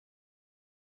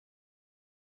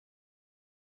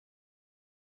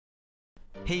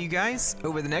Hey you guys,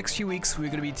 over the next few weeks we're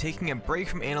going to be taking a break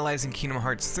from analyzing Kingdom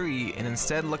Hearts 3 and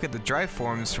instead look at the drive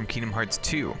forms from Kingdom Hearts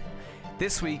 2.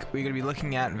 This week we're going to be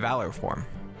looking at Valor Form.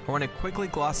 I want to quickly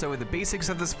gloss over the basics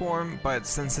of this form, but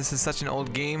since this is such an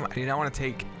old game, I do not want to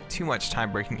take too much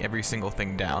time breaking every single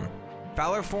thing down.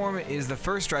 Valor Form is the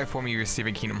first drive form you receive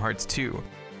in Kingdom Hearts 2.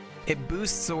 It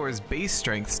boosts Sora's base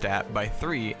strength stat by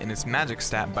 3 and its magic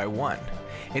stat by 1.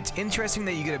 It's interesting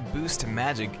that you get a boost to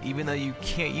magic even though you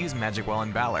can't use magic while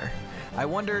in Valor. I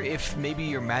wonder if maybe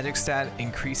your magic stat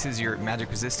increases your magic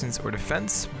resistance or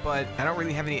defense, but I don't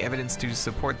really have any evidence to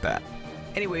support that.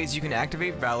 Anyways, you can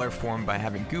activate Valor Form by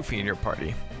having Goofy in your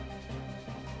party.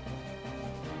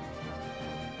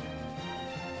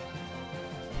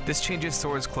 This changes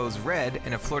Sora's clothes red,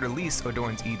 and a fleur-de-lis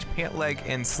adorns each pant leg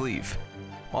and sleeve.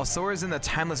 While Sora is in the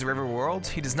Timeless River world,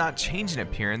 he does not change in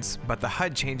appearance, but the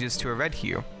HUD changes to a red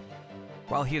hue.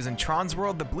 While he is in Tron's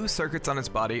world, the blue circuits on his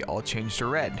body all change to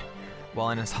red.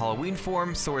 While in his Halloween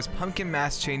form, Sora's pumpkin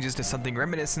mask changes to something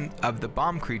reminiscent of the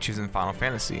bomb creatures in Final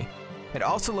Fantasy. It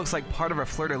also looks like part of a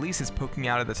fleur-de-lis is poking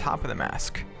out at the top of the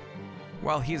mask.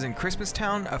 While he is in Christmas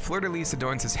Town, a fleur-de-lis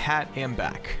adorns his hat and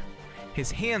back.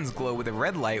 His hands glow with a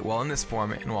red light while in this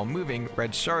form, and while moving,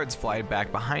 red shards fly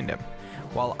back behind him.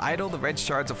 While idle, the red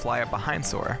shards will fly up behind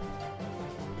Sora.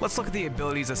 Let's look at the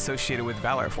abilities associated with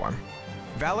Valor Form.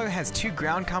 Valor has 2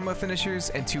 ground combo finishers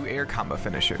and 2 air combo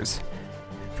finishers.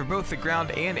 For both the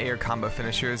ground and air combo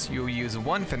finishers, you will use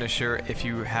one finisher if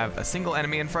you have a single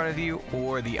enemy in front of you,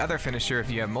 or the other finisher if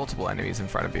you have multiple enemies in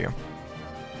front of you.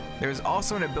 There is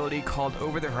also an ability called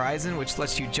Over the Horizon, which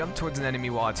lets you jump towards an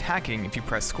enemy while attacking if you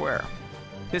press square.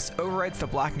 This overwrites the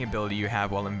blocking ability you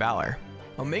have while in Valor.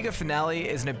 Omega Finale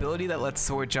is an ability that lets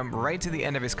Sora jump right to the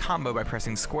end of his combo by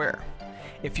pressing square.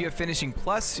 If you have Finishing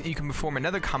Plus, you can perform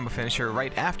another combo finisher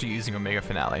right after using Omega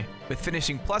Finale. With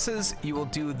Finishing Pluses, you will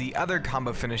do the other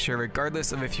combo finisher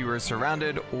regardless of if you are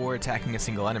surrounded or attacking a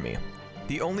single enemy.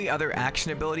 The only other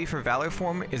action ability for Valor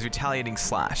Form is Retaliating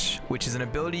Slash, which is an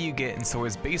ability you get in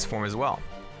Sora's base form as well.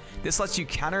 This lets you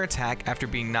counterattack after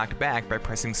being knocked back by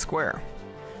pressing square.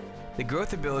 The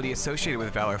growth ability associated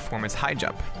with Valor Form is High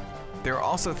Jump. There are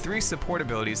also 3 support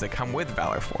abilities that come with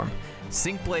Valor Form: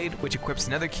 Sync Blade, which equips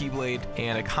another Keyblade,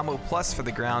 and a combo plus for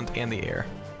the ground and the air.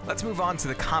 Let's move on to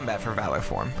the combat for Valor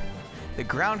Form. The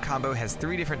ground combo has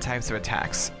 3 different types of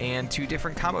attacks, and 2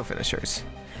 different combo finishers.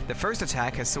 The first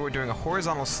attack has Sora doing a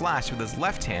horizontal slash with his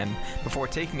left hand before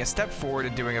taking a step forward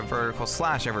and doing a vertical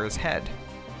slash over his head.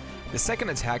 The second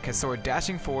attack has Sora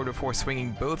dashing forward before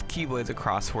swinging both Keyblades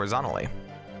across horizontally.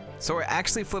 Sora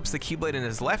actually flips the Keyblade in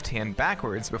his left hand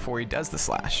backwards before he does the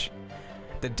slash.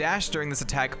 The dash during this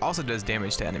attack also does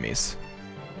damage to enemies.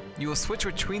 You will switch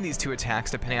between these 2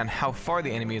 attacks depending on how far the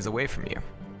enemy is away from you.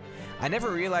 I never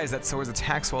realized that Sora's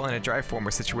attacks while in a drive form were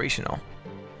situational.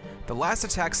 The last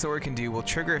attack Sora can do will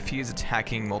trigger if he is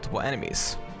attacking multiple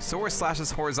enemies. Sora slashes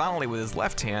horizontally with his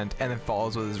left hand and then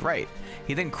follows with his right.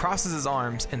 He then crosses his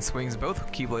arms and swings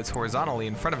both Keyblades horizontally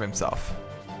in front of himself.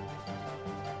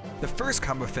 The first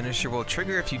combo finisher will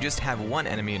trigger if you just have one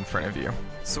enemy in front of you.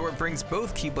 Sora brings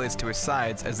both Keyblades to his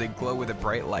sides as they glow with a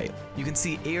bright light. You can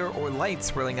see air or light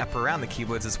swirling up around the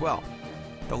Keyblades as well.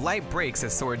 The light breaks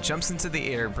as Sora jumps into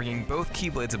the air, bringing both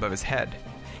Keyblades above his head.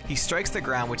 He strikes the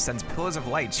ground, which sends pillars of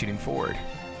light shooting forward.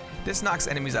 This knocks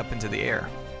enemies up into the air.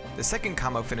 The second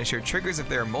combo finisher triggers if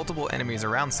there are multiple enemies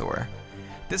around Sora.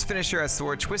 This finisher has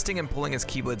Sora twisting and pulling his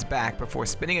Keyblades back before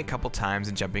spinning a couple times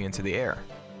and jumping into the air.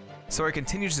 Sora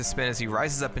continues to spin as he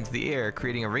rises up into the air,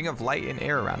 creating a ring of light and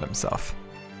air around himself.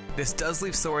 This does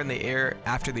leave Sora in the air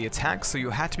after the attack, so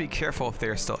you'll have to be careful if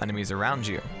there are still enemies around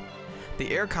you.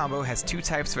 The air combo has 2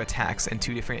 types of attacks and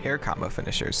 2 different air combo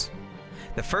finishers.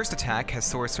 The first attack has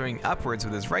Sora swinging upwards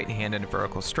with his right hand in a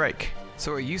vertical strike.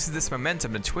 Sora uses this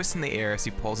momentum to twist in the air as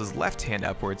he pulls his left hand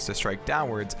upwards to strike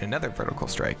downwards in another vertical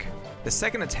strike. The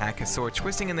second attack has Sora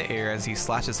twisting in the air as he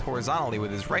slashes horizontally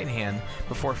with his right hand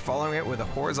before following it with a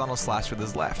horizontal slash with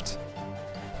his left.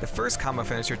 The first combo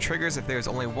finisher triggers if there is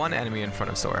only one enemy in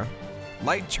front of Sora.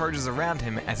 Light charges around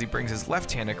him as he brings his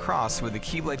left hand across with the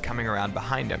Keyblade coming around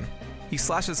behind him. He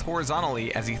slashes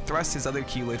horizontally as he thrusts his other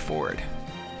Keyblade forward.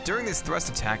 During this thrust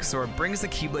attack, Sora brings the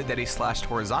Keyblade that he slashed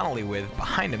horizontally with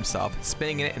behind himself,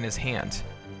 spinning it in his hand.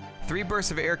 3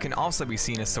 bursts of air can also be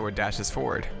seen as Sora dashes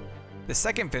forward. The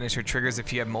second finisher triggers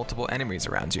if you have multiple enemies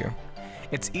around you.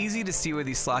 It's easy to see where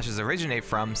these slashes originate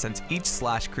from since each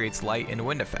slash creates light and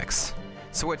wind effects.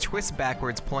 Sora twists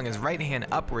backwards, pulling his right hand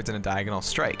upwards in a diagonal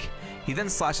strike. He then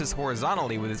slashes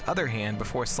horizontally with his other hand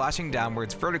before slashing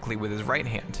downwards vertically with his right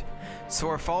hand.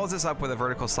 Sora follows this up with a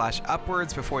vertical slash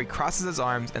upwards before he crosses his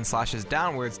arms and slashes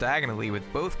downwards diagonally with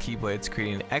both keyblades,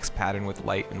 creating an X pattern with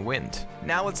light and wind.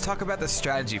 Now let's talk about the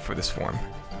strategy for this form.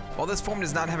 While this form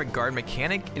does not have a guard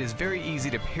mechanic, it is very easy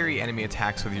to parry enemy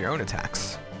attacks with your own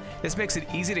attacks. This makes it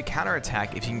easy to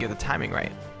counterattack if you can get the timing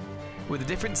right. With the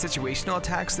different situational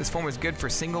attacks, this form is good for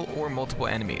single or multiple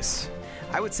enemies.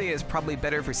 I would say it is probably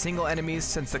better for single enemies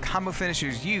since the combo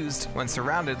finishers used when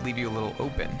surrounded leave you a little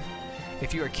open.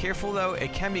 If you are careful though,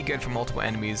 it can be good for multiple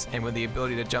enemies, and with the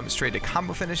ability to jump straight to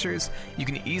combo finishers, you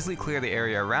can easily clear the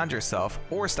area around yourself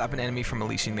or stop an enemy from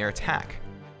unleashing their attack.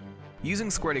 Using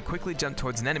square to quickly jump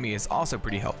towards an enemy is also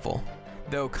pretty helpful,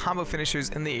 though combo finishers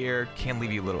in the air can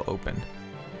leave you a little open.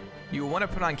 You will want to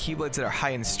put on keyblades that are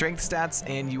high in strength stats,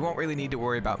 and you won't really need to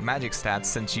worry about magic stats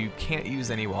since you can't use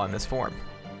any while in this form.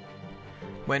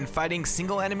 When fighting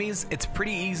single enemies, it's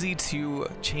pretty easy to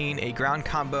chain a ground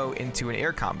combo into an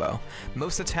air combo.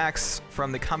 Most attacks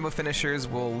from the combo finishers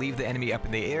will leave the enemy up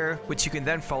in the air, which you can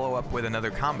then follow up with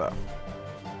another combo.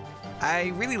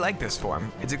 I really like this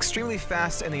form. It's extremely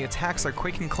fast and the attacks are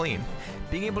quick and clean.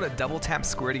 Being able to double tap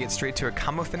square to get straight to a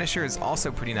combo finisher is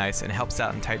also pretty nice and helps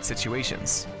out in tight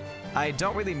situations. I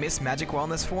don't really miss magic while in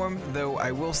this form, though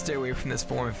I will stay away from this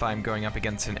form if I'm going up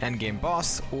against an endgame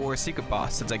boss or secret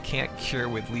boss, since I can't cure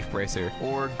with Leaf Bracer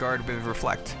or guard with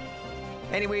Reflect.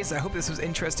 Anyways, I hope this was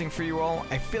interesting for you all.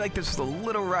 I feel like this was a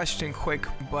little rushed and quick,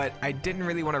 but I didn't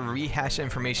really want to rehash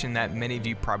information that many of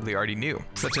you probably already knew,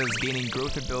 such as gaining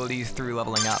growth abilities through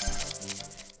leveling up.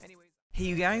 Hey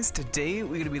you guys, today we're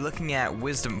going to be looking at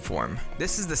Wisdom Form.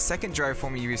 This is the second drive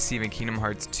form you receive in Kingdom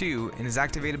Hearts 2 and is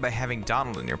activated by having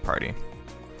Donald in your party.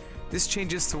 This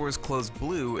changes Sora's clothes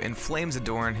blue and flames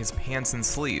adorn his pants and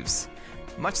sleeves.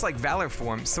 Much like Valor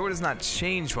Form, Sora does not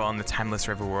change while in the Timeless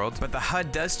River world, but the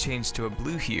HUD does change to a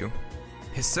blue hue.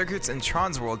 His circuits in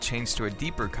Tron's world change to a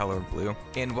deeper color of blue,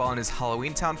 and while in his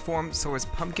Halloween Town form, Sora's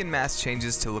pumpkin mask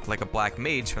changes to look like a black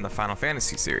mage from the Final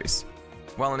Fantasy series.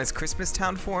 While in his Christmas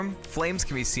Town form, flames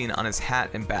can be seen on his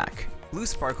hat and back. Blue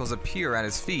sparkles appear at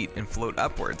his feet and float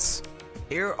upwards.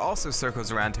 Air also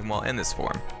circles around him while in this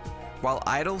form. While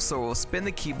idle, Sora will spin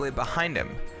the Keyblade behind him.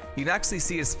 You can actually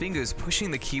see his fingers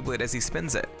pushing the Keyblade as he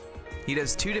spins it. He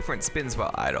does two different spins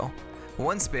while idle.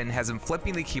 One spin has him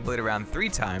flipping the Keyblade around 3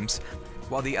 times,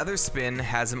 while the other spin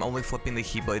has him only flipping the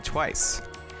Keyblade twice.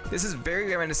 This is very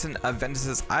reminiscent of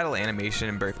Ventus's idle animation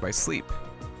in Birth by Sleep.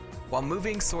 While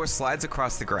moving, Sora slides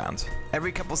across the ground.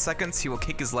 Every couple seconds, he will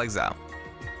kick his legs out.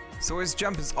 Sora's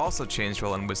jump is also changed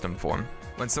while in Wisdom Form.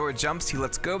 When Sora jumps, he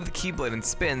lets go of the Keyblade and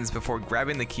spins before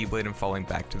grabbing the Keyblade and falling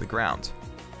back to the ground.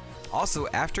 Also,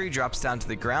 after he drops down to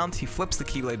the ground, he flips the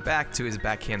Keyblade back to his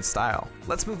backhand style.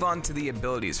 Let's move on to the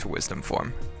abilities for Wisdom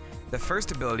Form. The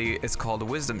first ability is called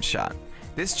Wisdom Shot.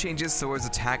 This changes Sora's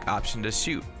attack option to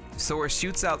shoot. Sora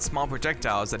shoots out small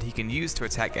projectiles that he can use to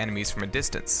attack enemies from a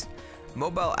distance.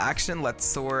 Mobile action lets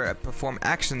Sora perform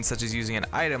actions such as using an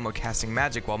item or casting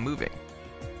magic while moving.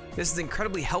 This is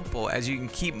incredibly helpful as you can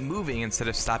keep moving instead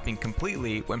of stopping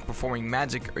completely when performing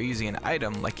magic or using an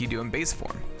item like you do in base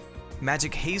form.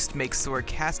 Magic Haste makes Sora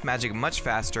cast magic much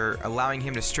faster, allowing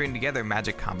him to string together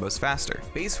magic combos faster.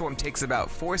 Base form takes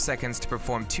about 4 seconds to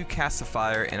perform 2 casts of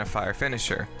fire and a fire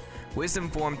finisher. Wisdom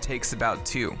Form takes about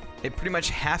 2. It pretty much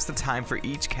halves the time for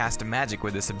each cast of magic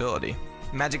with this ability.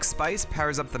 Magic Spice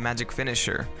powers up the magic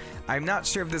finisher. I'm not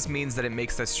sure if this means that it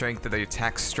makes the strength of the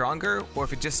attack stronger, or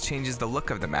if it just changes the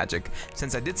look of the magic,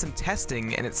 since I did some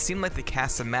testing and it seemed like the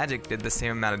cast of magic did the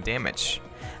same amount of damage.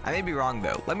 I may be wrong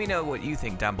though, let me know what you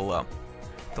think down below.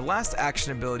 The last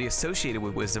action ability associated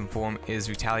with Wisdom Form is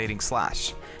Retaliating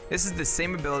Slash. This is the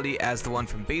same ability as the one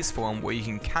from base form where you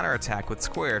can counterattack with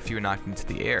square if you are knocked into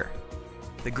the air.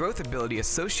 The growth ability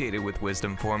associated with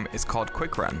Wisdom Form is called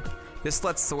Quick Run. This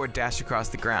lets Sora dash across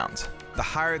the ground. The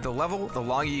higher the level, the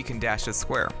longer you can dash the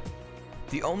square.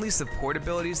 The only support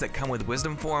abilities that come with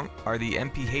Wisdom Form are the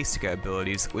MP Hastica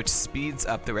abilities, which speeds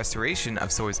up the restoration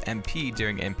of Sora's MP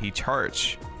during MP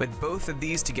charge. With both of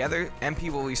these together, MP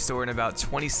will restore in about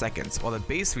 20 seconds, while the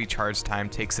base recharge time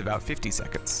takes about 50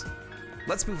 seconds.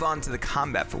 Let's move on to the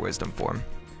combat for Wisdom Form.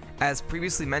 As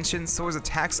previously mentioned, Sora's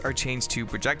attacks are changed to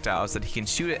projectiles that he can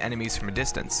shoot at enemies from a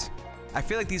distance. I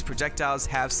feel like these projectiles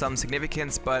have some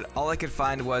significance, but all I could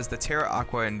find was the Terra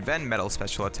Aqua and Ven Metal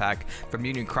special attack from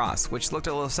Union Cross, which looked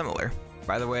a little similar.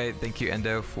 By the way, thank you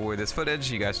Endo for this footage.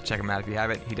 You guys should check him out if you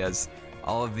haven't. He does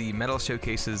all of the metal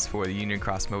showcases for the Union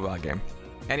Cross mobile game.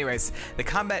 Anyways, the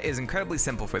combat is incredibly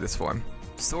simple for this form.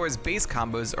 Sora's base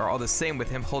combos are all the same, with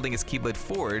him holding his Keyblade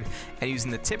forward and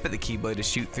using the tip of the Keyblade to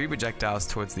shoot 3 projectiles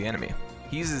towards the enemy.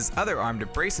 He uses his other arm to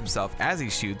brace himself as he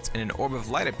shoots, and an orb of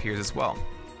light appears as well.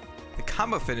 The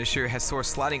combo finisher has Sora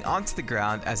sliding onto the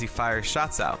ground as he fires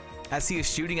shots out. As he is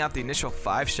shooting out the initial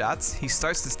 5 shots, he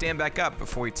starts to stand back up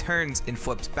before he turns and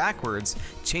flips backwards,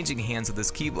 changing hands with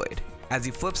his Keyblade. As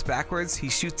he flips backwards, he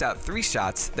shoots out 3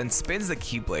 shots, then spins the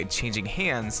Keyblade, changing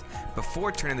hands,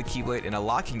 before turning the Keyblade in a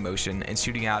locking motion and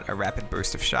shooting out a rapid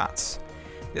burst of shots.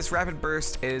 This rapid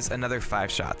burst is another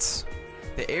 5 shots.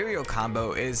 The aerial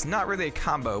combo is not really a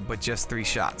combo, but just 3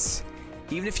 shots.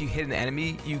 Even if you hit an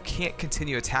enemy, you can't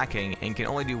continue attacking and can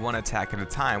only do 1 attack at a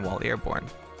time while airborne.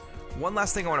 One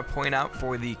last thing I want to point out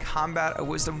for the combat of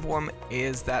Wisdom Form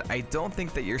is that I don't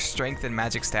think that your strength and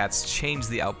magic stats change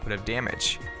the output of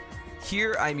damage.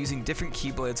 Here I'm using different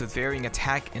Keyblades with varying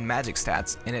attack and magic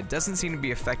stats, and it doesn't seem to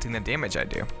be affecting the damage I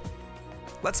do.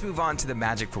 Let's move on to the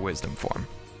magic for Wisdom Form.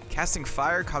 Casting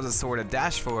fire causes Sora to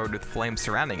dash forward with flames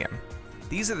surrounding him.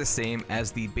 These are the same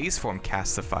as the base form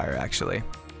casts of fire actually.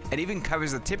 It even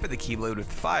covers the tip of the Keyblade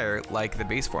with fire like the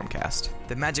base form cast.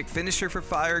 The magic finisher for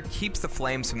fire keeps the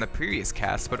flames from the previous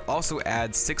cast, but also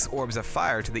adds 6 orbs of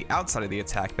fire to the outside of the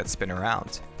attack that spin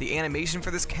around. The animation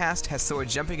for this cast has Sora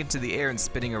jumping into the air and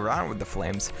spinning around with the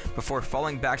flames before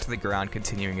falling back to the ground,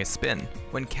 continuing his spin.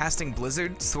 When casting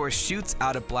Blizzard, Sora shoots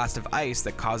out a blast of ice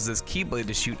that causes his Keyblade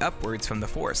to shoot upwards from the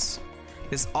force.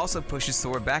 This also pushes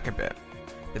Sora back a bit.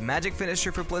 The magic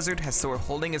finisher for Blizzard has Sora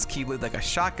holding his Keyblade like a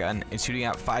shotgun and shooting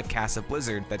out 5 casts of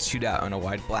Blizzard that shoot out in a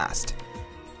wide blast.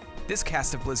 This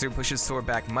cast of Blizzard pushes Sora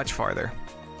back much farther.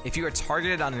 If you are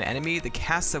targeted on an enemy, the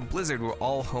casts of Blizzard will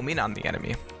all home in on the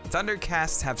enemy. Thunder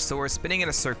casts have Sora spinning in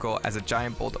a circle as a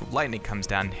giant bolt of lightning comes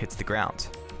down and hits the ground.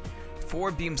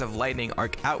 4 beams of lightning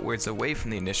arc outwards away from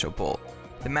the initial bolt.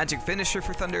 The magic finisher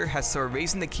for Thunder has Sora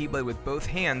raising the Keyblade with both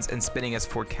hands and spinning as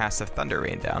 4 casts of Thunder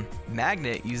rain down.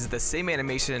 Magnet uses the same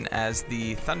animation as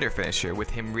the Thunder finisher, with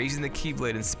him raising the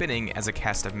Keyblade and spinning as a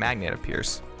cast of Magnet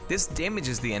appears. This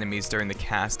damages the enemies during the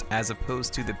cast, as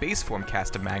opposed to the base form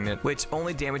cast of Magnet, which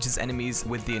only damages enemies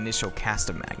with the initial cast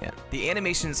of Magnet. The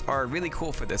animations are really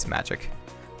cool for this magic.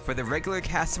 For the regular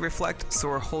cast to reflect,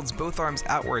 Sora holds both arms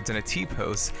outwards in a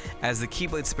T-pose as the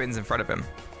Keyblade spins in front of him.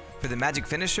 For the magic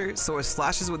finisher, Sora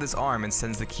slashes with his arm and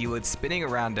sends the Keyblade spinning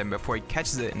around him before he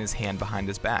catches it in his hand behind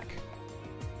his back.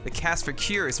 The cast for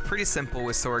Cure is pretty simple,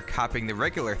 with Sora copying the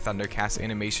regular Thunder cast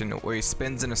animation where he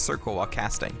spins in a circle while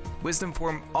casting. Wisdom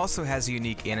Form also has a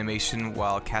unique animation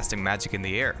while casting magic in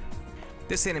the air.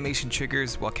 This animation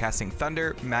triggers while casting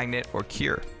Thunder, Magnet, or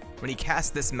Cure. When he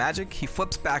casts this magic, he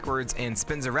flips backwards and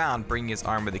spins around, bringing his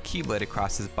arm with a Keyblade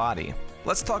across his body.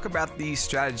 Let's talk about the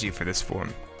strategy for this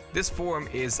form. This form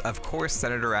is of course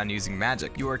centered around using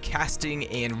magic. Your casting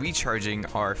and recharging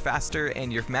are faster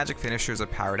and your magic finishers are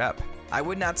powered up. I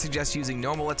would not suggest using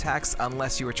normal attacks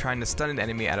unless you are trying to stun an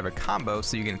enemy out of a combo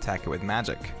so you can attack it with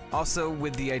magic. Also,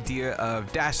 with the idea of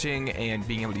dashing and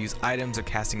being able to use items or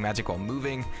casting magic while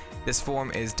moving, this form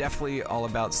is definitely all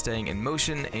about staying in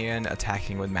motion and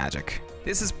attacking with magic.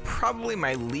 This is probably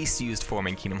my least used form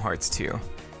in Kingdom Hearts 2.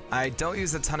 I don't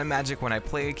use a ton of magic when I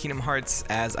play Kingdom Hearts,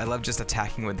 as I love just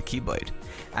attacking with the Keyblade.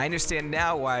 I understand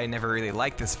now why I never really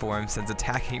liked this form, since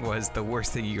attacking was the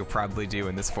worst thing you could probably do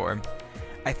in this form.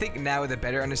 I think now with a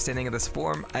better understanding of this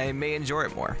form, I may enjoy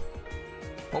it more.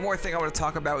 One more thing I want to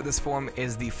talk about with this form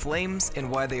is the flames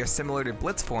and why they are similar to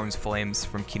Blitz Form's flames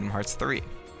from Kingdom Hearts 3.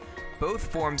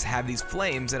 Both forms have these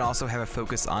flames and also have a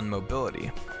focus on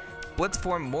mobility. Blitz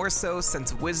Form more so,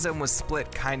 since Wisdom was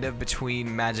split kind of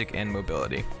between magic and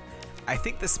mobility. I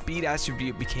think the speed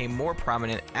attribute became more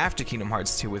prominent after Kingdom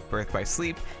Hearts 2 with Birth by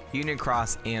Sleep, Union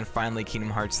Cross, and finally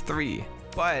Kingdom Hearts 3.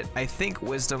 But I think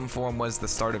Wisdom Form was the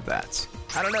start of that.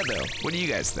 I don't know though, what do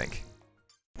you guys think?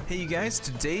 Hey you guys,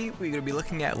 today we're going to be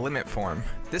looking at Limit Form.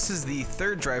 This is the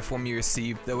 3rd drive form you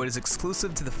receive, though it is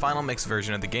exclusive to the Final Mix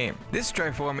version of the game. This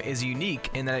drive form is unique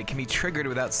in that it can be triggered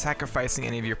without sacrificing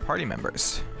any of your party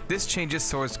members. This changes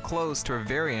Sora's clothes to a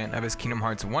variant of his Kingdom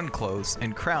Hearts 1 clothes,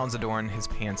 and crowns adorn his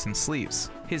pants and sleeves.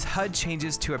 His HUD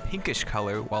changes to a pinkish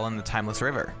color while in the Timeless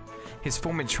River. His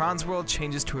form in Tron's World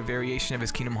changes to a variation of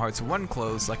his Kingdom Hearts 1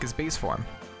 clothes like his base form.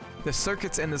 The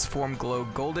circuits in this form glow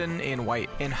golden and white.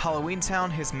 In Halloween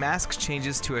Town, his mask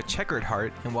changes to a checkered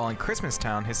heart, and while in Christmas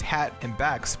Town, his hat and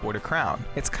back sport a crown.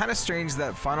 It's kinda strange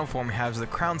that Final Form has the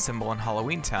crown symbol in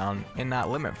Halloween Town and not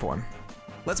Limit Form.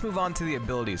 Let's move on to the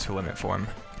abilities for Limit Form.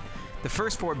 The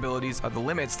first 4 abilities are the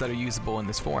limits that are usable in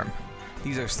this form.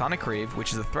 These are Sonic Rave,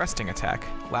 which is a thrusting attack,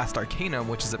 Last Arcanum,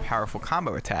 which is a powerful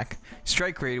combo attack,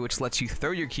 Strike Raid, which lets you throw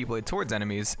your Keyblade towards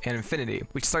enemies, and Infinity,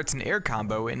 which starts an air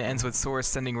combo and ends with Sora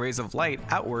sending rays of light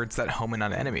outwards that home in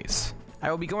on enemies.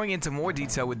 I will be going into more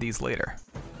detail with these later.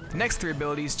 The next 3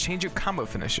 abilities change your combo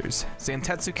finishers.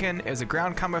 Zantetsuken is a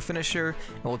ground combo finisher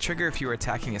and will trigger if you are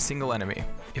attacking a single enemy.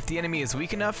 If the enemy is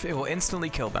weak enough, it will instantly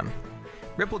kill them.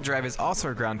 Ripple Drive is also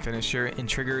a ground finisher and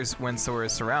triggers when Sora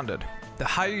is surrounded. The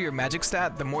higher your magic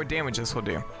stat, the more damage this will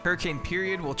do. Hurricane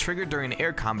Period will trigger during an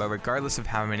air combo regardless of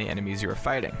how many enemies you are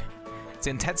fighting.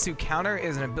 Zantetsu Counter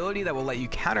is an ability that will let you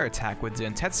counterattack with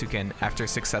Zantetsuken after a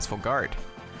successful guard.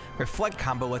 Reflect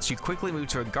Combo lets you quickly move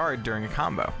to a guard during a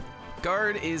combo.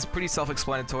 Guard is pretty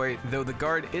self-explanatory, though the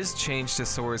guard is changed to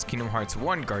Sora's Kingdom Hearts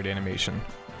 1 guard animation.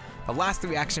 The last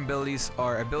 3 action abilities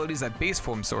are abilities that base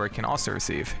form Sora can also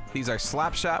receive. These are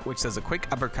Slap Shot, which does a quick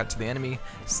uppercut to the enemy,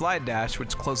 Slide Dash,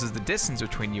 which closes the distance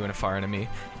between you and a far enemy,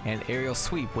 and Aerial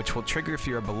Sweep, which will trigger if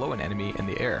you are below an enemy in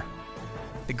the air.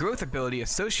 The growth ability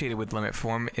associated with Limit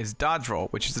Form is Dodge Roll,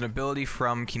 which is an ability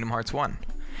from Kingdom Hearts 1.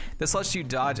 This lets you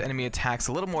dodge enemy attacks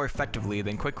a little more effectively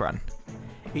than Quick Run.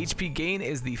 HP Gain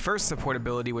is the first support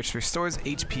ability which restores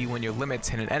HP when your limits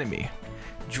hit an enemy.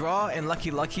 Draw and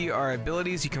Lucky Lucky are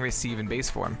abilities you can receive in base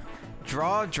form.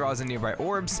 Draw draws in nearby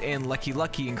orbs, and Lucky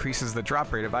Lucky increases the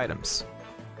drop rate of items.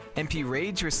 MP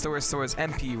Rage restores Sora's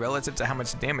MP relative to how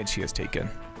much damage he has taken.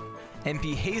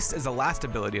 MP Haste is the last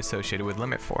ability associated with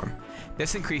Limit Form.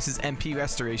 This increases MP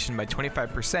restoration by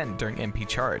 25% during MP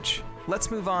Charge.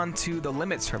 Let's move on to the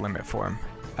limits for Limit Form.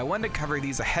 I wanted to cover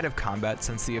these ahead of combat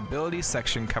since the abilities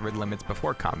section covered limits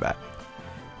before combat.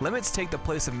 Limits take the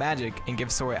place of magic and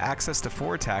give Sora access to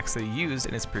 4 attacks that he used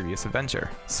in his previous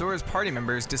adventure. Sora's party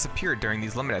members disappeared during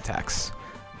these limit attacks.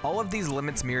 All of these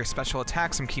limits mirror special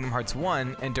attacks from Kingdom Hearts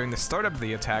 1, and during the startup of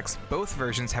the attacks, both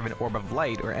versions have an orb of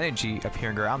light or energy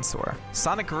appearing around Sora.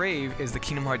 Sonic Rave is the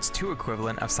Kingdom Hearts 2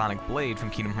 equivalent of Sonic Blade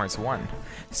from Kingdom Hearts 1.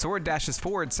 Sora dashes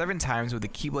forward 7 times with the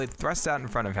Keyblade thrust out in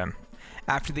front of him.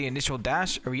 After the initial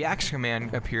dash, a reaction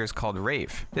command appears called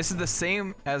Rave. This is the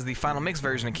same as the Final Mix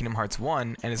version of Kingdom Hearts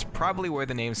 1 and is probably where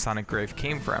the name Sonic Rave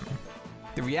came from.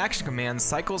 The reaction command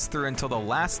cycles through until the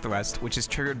last thrust, which is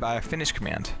triggered by a finish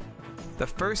command. The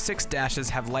first 6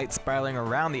 dashes have light spiraling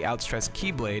around the outstretched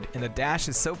Keyblade, and the dash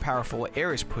is so powerful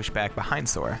air is pushed back behind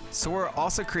Sora. Sora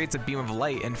also creates a beam of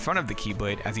light in front of the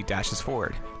Keyblade as he dashes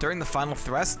forward. During the final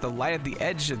thrust, the light at the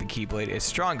edge of the Keyblade is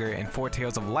stronger and 4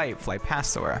 tails of light fly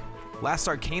past Sora. Last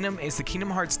Arcanum is the Kingdom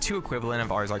Hearts 2 equivalent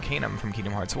of Ars Arcanum from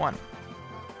Kingdom Hearts 1.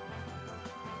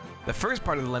 The first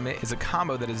part of the limit is a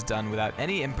combo that is done without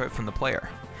any input from the player.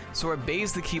 Sora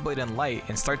bathes the Keyblade in light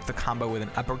and starts the combo with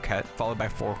an uppercut followed by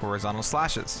 4 horizontal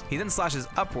slashes. He then slashes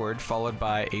upward followed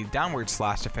by a downward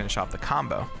slash to finish off the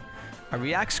combo. A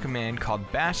reaction command called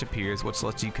Bash appears which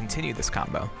lets you continue this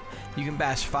combo. You can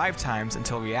bash 5 times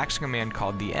until a reaction command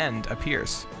called The End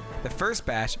appears. The first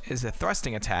bash is a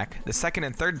thrusting attack, the second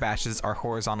and third bashes are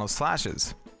horizontal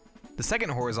slashes. The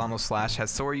second horizontal slash has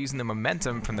Sora using the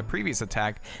momentum from the previous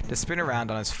attack to spin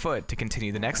around on his foot to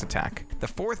continue the next attack. The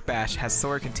fourth bash has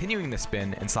Sora continuing the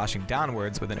spin and slashing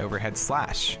downwards with an overhead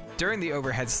slash. During the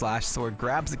overhead slash, Sora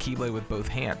grabs the Keyblade with both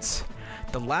hands.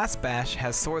 The last bash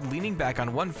has Sora leaning back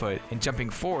on one foot and jumping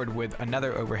forward with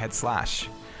another overhead slash.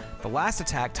 The last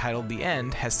attack, titled The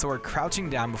End, has Sora crouching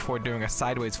down before doing a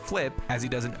sideways flip as he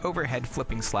does an overhead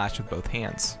flipping slash with both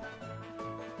hands.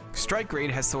 Strike Raid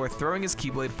has Sora throwing his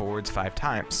Keyblade forwards 5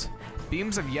 times.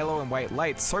 Beams of yellow and white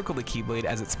light circle the Keyblade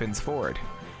as it spins forward.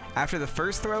 After the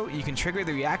first throw, you can trigger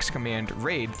the reaction command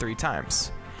Raid 3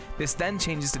 times. This then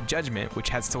changes to Judgment, which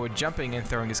has Sora jumping and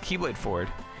throwing his Keyblade forward.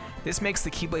 This makes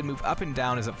the Keyblade move up and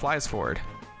down as it flies forward.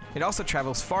 It also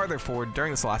travels farther forward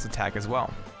during this last attack as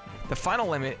well. The final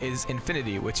limit is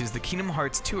Infinity, which is the Kingdom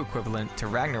Hearts 2 equivalent to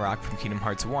Ragnarok from Kingdom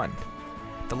Hearts 1.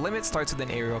 The limit starts with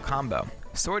an aerial combo.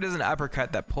 Sora does an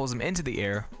uppercut that pulls him into the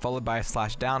air, followed by a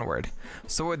slash downward.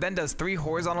 Sora then does 3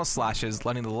 horizontal slashes,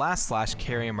 letting the last slash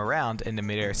carry him around into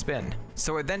midair spin.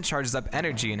 Sora then charges up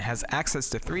energy and has access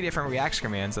to 3 different reaction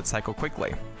commands that cycle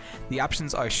quickly. The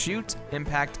options are Shoot,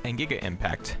 Impact, and Giga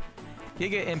Impact.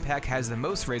 Giga Impact has the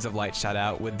most rays of light shot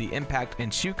out, with the Impact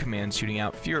and Shoot commands shooting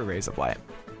out fewer rays of light.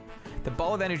 The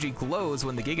ball of energy glows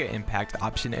when the Giga Impact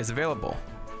option is available.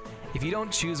 If you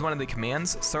don't choose one of the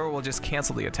commands, Sora will just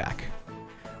cancel the attack.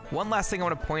 One last thing I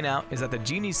want to point out is that the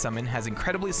Genie Summon has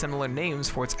incredibly similar names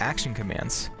for its action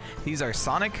commands. These are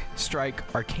Sonic, Strike,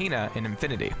 Arcana, and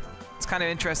Infinity. It's kind of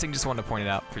interesting, just wanted to point it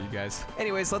out for you guys.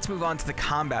 Anyways, let's move on to the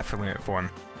combat for Limit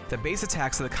Form. The base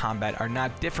attacks of the combat are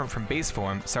not different from base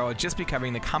form, so I'll just be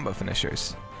covering the combo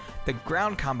finishers. The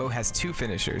ground combo has 2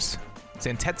 finishers,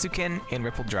 Zantetsuken and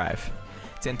Ripple Drive.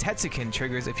 Zantetsuken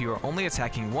triggers if you are only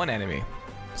attacking one enemy.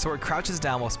 Sora crouches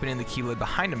down while spinning the Keyblade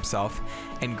behind himself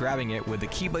and grabbing it with the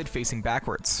Keyblade facing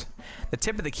backwards. The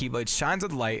tip of the Keyblade shines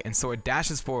with light and Sora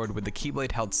dashes forward with the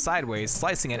Keyblade held sideways,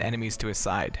 slicing at enemies to his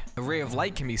side. A ray of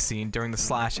light can be seen during the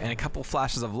slash and a couple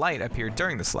flashes of light appear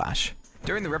during the slash.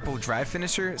 During the Ripple Drive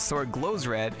finisher, Sora glows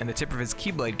red and the tip of his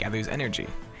Keyblade gathers energy.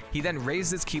 He then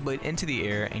raises his Keyblade into the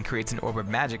air and creates an orb of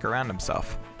magic around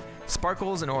himself.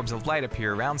 Sparkles and orbs of light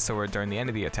appear around Sora during the end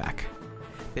of the attack.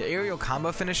 The aerial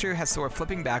combo finisher has Sora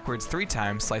flipping backwards 3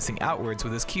 times, slicing outwards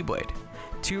with his Keyblade.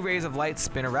 2 rays of light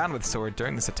spin around with Sora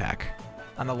during this attack.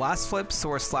 On the last flip,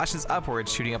 Sora slashes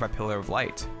upwards, shooting up a pillar of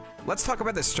light. Let's talk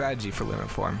about the strategy for Limit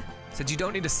Form. Since you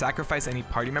don't need to sacrifice any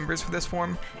party members for this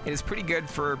form, it is pretty good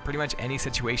for pretty much any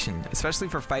situation, especially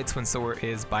for fights when Sora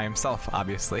is by himself,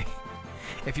 obviously.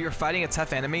 If you are fighting a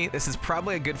tough enemy, this is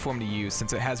probably a good form to use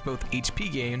since it has both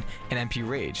HP gain and MP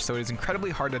rage, so it is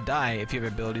incredibly hard to die if you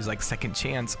have abilities like Second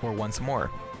Chance or Once More.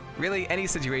 Really, any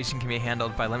situation can be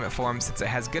handled by Limit Form since it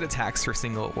has good attacks for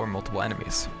single or multiple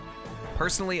enemies.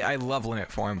 Personally, I love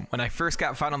Limit Form. When I first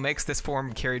got Final Mix, this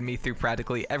form carried me through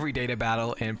practically every data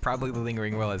battle and probably the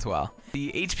Lingering Will as well.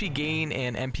 The HP gain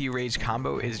and MP rage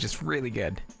combo is just really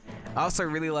good. I also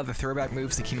really love the throwback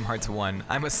moves to Kingdom Hearts 1.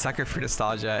 I'm a sucker for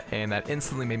nostalgia, and that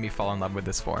instantly made me fall in love with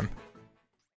this form.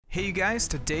 Hey you guys,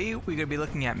 today we're going to be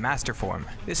looking at Master Form.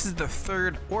 This is the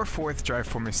 3rd or 4th drive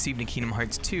form received in Kingdom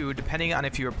Hearts 2, depending on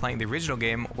if you are playing the original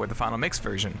game or the Final Mix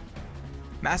version.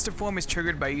 Master Form is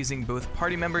triggered by using both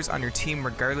party members on your team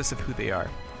regardless of who they are.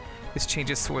 This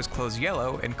changes Sora's clothes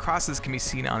yellow, and crosses can be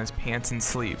seen on his pants and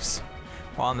sleeves.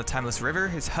 While on the Timeless River,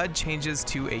 his HUD changes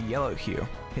to a yellow hue.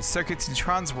 His circuits in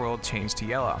Tron's world change to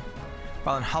yellow.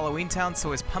 While in Halloween Town,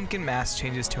 Sora's pumpkin mask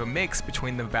changes to a mix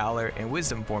between the Valor and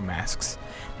Wisdom form masks.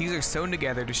 These are sewn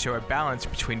together to show a balance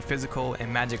between physical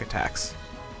and magic attacks.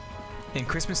 In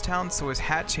Christmas Town, Sora's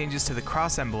hat changes to the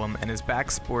cross emblem and his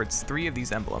back sports 3 of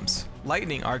these emblems.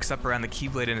 Lightning arcs up around the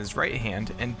Keyblade in his right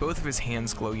hand, and both of his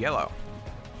hands glow yellow.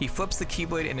 He flips the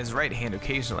Keyblade in his right hand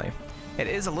occasionally. It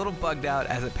is a little bugged out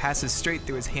as it passes straight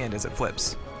through his hand as it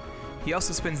flips. He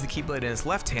also spins the Keyblade in his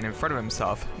left hand in front of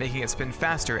himself, making it spin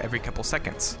faster every couple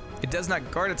seconds. It does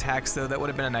not guard attacks, though that would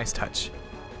have been a nice touch.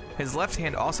 His left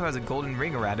hand also has a golden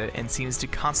ring around it and seems to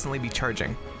constantly be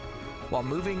charging. While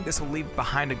moving, this will leave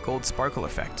behind a gold sparkle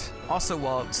effect. Also,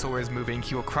 while Sora is moving,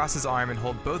 he will cross his arm and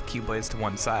hold both Keyblades to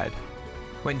one side.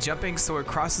 When jumping, Sora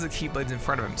crosses the Keyblades in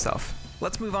front of himself.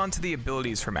 Let's move on to the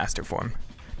abilities for Master Form.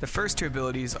 The first 2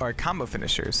 abilities are combo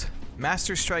finishers.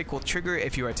 Master Strike will trigger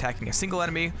if you are attacking a single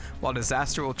enemy, while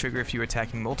Disaster will trigger if you are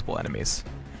attacking multiple enemies.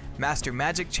 Master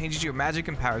Magic changes your magic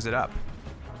and powers it up.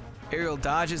 Aerial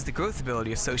Dodge is the growth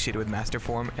ability associated with Master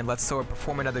Form and lets Sora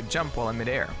perform another jump while in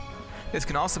midair. This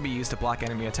can also be used to block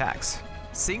enemy attacks.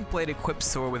 Sync Blade equips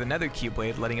Sora with another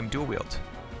Keyblade, letting him dual wield.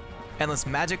 Endless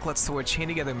Magic lets Sora chain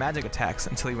together magic attacks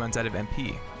until he runs out of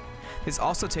MP. This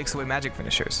also takes away magic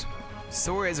finishers.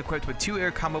 Sora is equipped with 2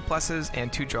 air combo pluses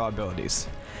and 2 draw abilities.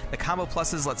 The combo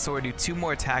pluses let Sora do 2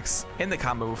 more attacks in the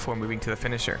combo before moving to the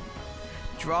finisher.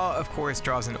 Draw, of course,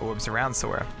 draws in orbs around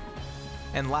Sora.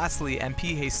 And lastly,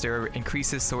 MP Haster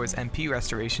increases Sora's MP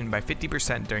restoration by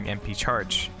 50% during MP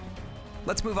charge.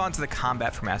 Let's move on to the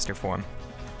combat for Master Form.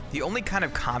 The only kind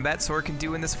of combat Sora can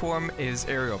do in this form is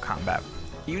aerial combat.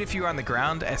 Even if you are on the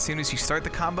ground, as soon as you start the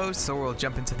combo, Sora will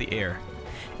jump into the air.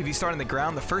 If you start on the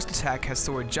ground, the first attack has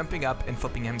Sora jumping up and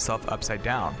flipping himself upside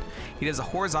down. He does a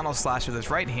horizontal slash with his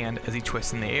right hand as he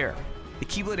twists in the air. The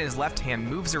Keyblade in his left hand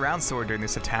moves around Sora during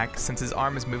this attack since his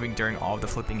arm is moving during all of the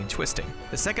flipping and twisting.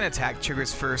 The second attack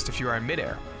triggers first if you are in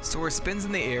midair. Sora spins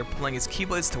in the air, pulling his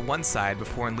Keyblades to one side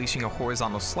before unleashing a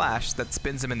horizontal slash that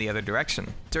spins him in the other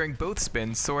direction. During both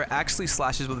spins, Sora actually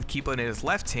slashes with the Keyblade in his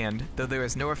left hand, though there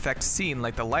is no effect seen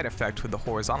like the light effect with the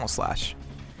horizontal slash.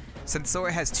 Since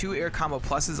Sora has 2 air combo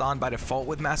pluses on by default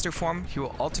with Master Form, he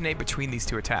will alternate between these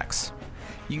 2 attacks.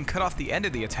 You can cut off the end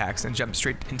of the attacks and jump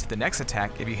straight into the next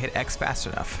attack if you hit X fast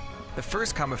enough. The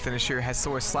first combo finisher has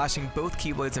Sora slashing both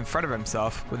Keyblades in front of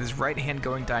himself, with his right hand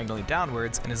going diagonally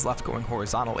downwards and his left going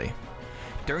horizontally.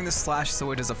 During the slash,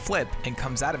 Sora does a flip and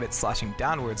comes out of it slashing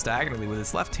downwards diagonally with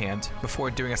his left hand,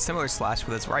 before doing a similar slash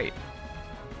with his right.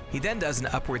 He then does an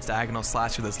upwards diagonal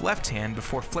slash with his left hand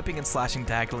before flipping and slashing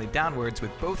diagonally downwards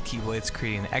with both Keyblades,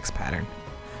 creating an X pattern.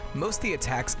 Most of the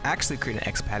attacks actually create an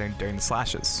X pattern during the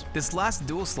slashes. This last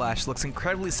dual slash looks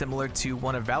incredibly similar to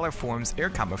one of Valor Form's air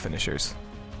combo finishers.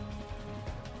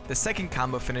 The second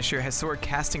combo finisher has Sora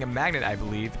casting a magnet, I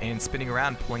believe, and spinning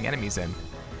around pulling enemies in.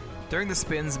 During the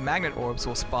spins, magnet orbs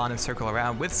will spawn and circle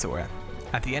around with Sora.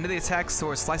 At the end of the attack,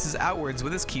 Sora slices outwards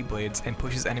with his Keyblades and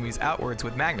pushes enemies outwards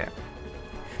with magnet.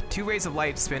 2 rays of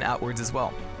light spin outwards as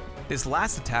well. This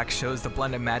last attack shows the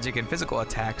blend of magic and physical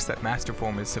attacks that Master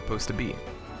Form is supposed to be.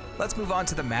 Let's move on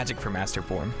to the magic for Master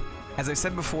Form. As I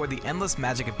said before, the Endless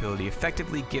Magic ability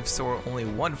effectively gives Sora only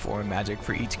one form of magic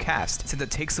for each cast, since it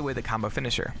takes away the combo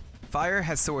finisher. Fire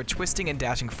has Sora twisting and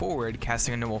dashing forward,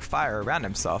 casting a normal fire around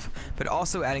himself, but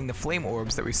also adding the flame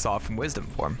orbs that we saw from Wisdom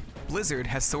Form. Blizzard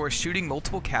has Sora shooting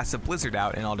multiple casts of Blizzard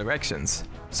out in all directions.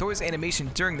 Sora's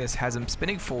animation during this has him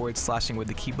spinning forward, slashing with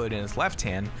the keyblade in his left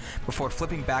hand, before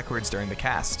flipping backwards during the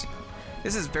cast.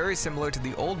 This is very similar to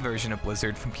the old version of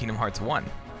Blizzard from Kingdom Hearts 1.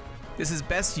 This is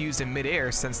best used in mid-air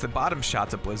since the bottom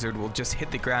shots of Blizzard will just hit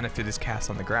the ground if it is cast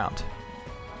on the ground.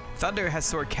 Thunder has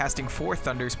Sora casting 4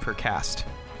 thunders per cast.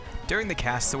 During the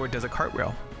cast, Sora does a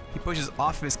cartwheel. He pushes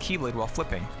off of his keyblade while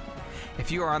flipping. If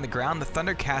you are on the ground, the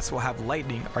thunder cast will have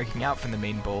lightning arcing out from the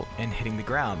main bolt and hitting the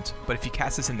ground, but if you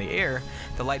cast this in the air,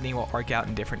 the lightning will arc out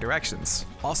in different directions.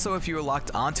 Also, if you are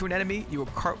locked onto an enemy, you will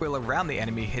cartwheel around the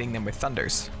enemy, hitting them with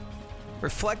thunders.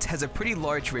 Reflect has a pretty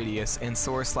large radius, and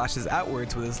Sora slashes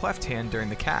outwards with his left hand during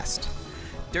the cast.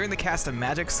 During the cast of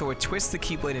magic, Sora twists the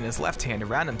keyblade in his left hand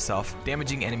around himself,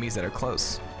 damaging enemies that are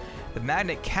close. The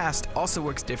magnet cast also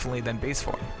works differently than base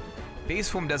form. Base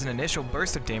form does an initial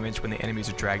burst of damage when the enemies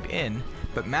are dragged in,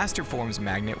 but Master Form's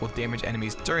magnet will damage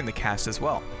enemies during the cast as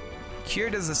well. Cure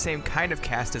does the same kind of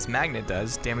cast as Magnet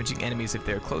does, damaging enemies if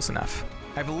they are close enough.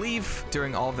 I believe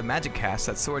during all of the magic casts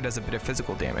that Sora does a bit of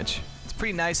physical damage. It's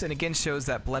pretty nice and again shows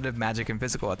that blend of magic and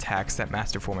physical attacks that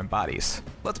Master Form embodies.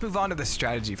 Let's move on to the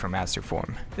strategy for Master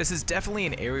Form. This is definitely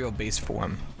an aerial based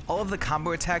form. All of the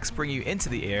combo attacks bring you into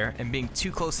the air, and being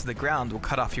too close to the ground will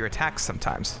cut off your attacks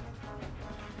sometimes.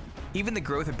 Even the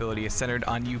growth ability is centered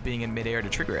on you being in midair to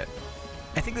trigger it.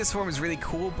 I think this form is really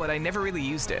cool, but I never really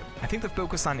used it. I think the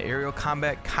focus on aerial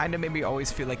combat kinda made me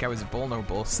always feel like I was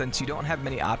vulnerable since you don't have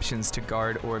many options to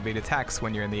guard or evade attacks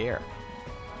when you're in the air.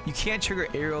 You can't trigger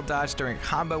aerial dodge during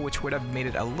combo, which would have made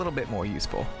it a little bit more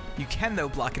useful. You can though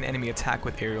block an enemy attack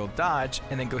with aerial dodge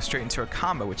and then go straight into a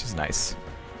combo, which is nice.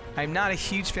 I'm not a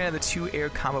huge fan of the 2 air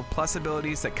combo plus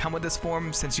abilities that come with this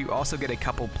form, since you also get a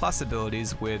couple plus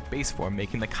abilities with base form,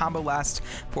 making the combo last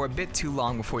for a bit too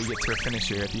long before you get to a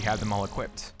finisher if you have them all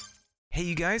equipped. Hey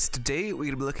you guys, today we're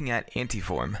going to be looking at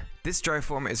Antiform. This dry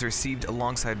form is received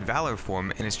alongside Valor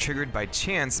Form and is triggered by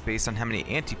chance based on how many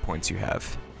anti points you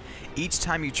have. Each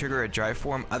time you trigger a dry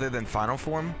form other than final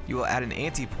form, you will add an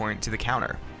anti point to the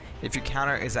counter. If your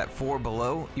counter is at 4 or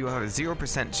below, you will have a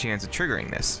 0% chance of triggering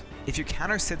this. If your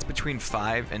counter sits between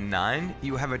 5 and 9,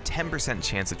 you will have a 10%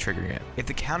 chance of triggering it. If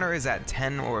the counter is at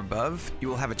 10 or above, you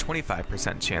will have a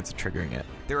 25% chance of triggering it.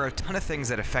 There are a ton of things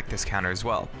that affect this counter as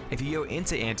well. If you go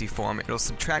into Antiform, it'll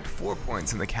subtract 4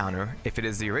 points in the counter if it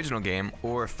is the original game,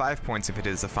 or 5 points if it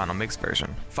is the final mix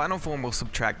version. Final form will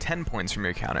subtract 10 points from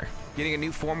your counter. Getting a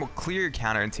new form will clear your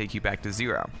counter and take you back to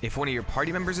 0. If one of your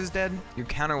party members is dead, your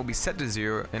counter will be set to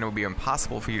 0 and it will be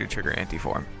impossible for you to trigger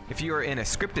Antiform. If you are in a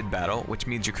scripted battle, which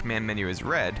means your command menu is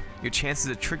red, your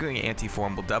chances of triggering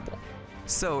Antiform will double.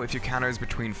 So if your counter is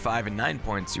between 5 and 9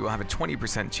 points, you will have a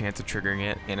 20% chance of triggering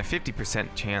it and a 50%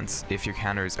 chance if your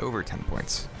counter is over 10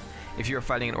 points. If you are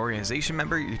fighting an organization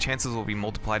member, your chances will be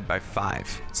multiplied by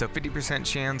 5, so 50%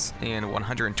 chance and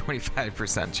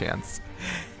 125% chance.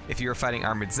 If you are fighting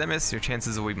Armored Zemis, your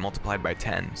chances will be multiplied by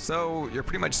 10, so you're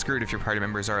pretty much screwed if your party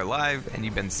members are alive and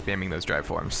you've been spamming those dry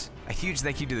forms. A huge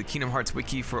thank you to the Kingdom Hearts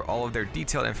Wiki for all of their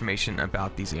detailed information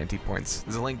about these anti-points.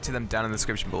 There's a link to them down in the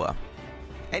description below.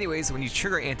 Anyways, when you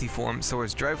trigger Antiform,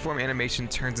 Sora's dry form animation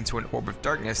turns into an orb of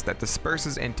darkness that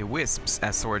disperses into wisps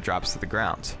as Sora drops to the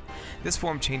ground. This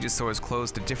form changes Sora's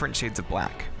clothes to different shades of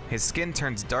black. His skin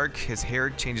turns dark, his hair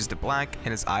changes to black,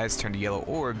 and his eyes turn to yellow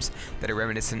orbs that are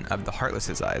reminiscent of the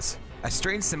Heartless's eyes. A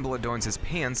strange symbol adorns his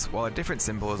pants, while a different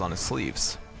symbol is on his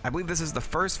sleeves. I believe this is the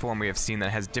first form we have seen that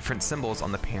has different symbols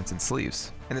on the pants and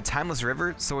sleeves. In the Timeless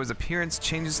River, Sora's appearance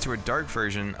changes to a dark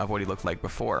version of what he looked like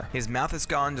before. His mouth is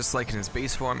gone just like in his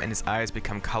base form, and his eyes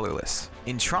become colorless.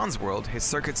 In Tron's world, his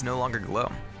circuits no longer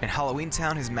glow. In Halloween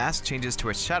Town, his mask changes to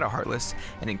a Shadow Heartless,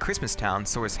 and in Christmas Town,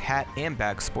 Sora's hat and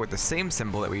back sport the same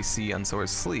symbol that we see on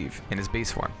Sora's sleeve in his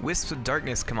base form. Wisps of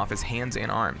darkness come off his hands and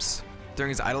arms. During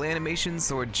his idle animation,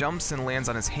 Sora jumps and lands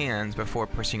on his hands before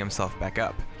pushing himself back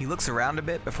up. He looks around a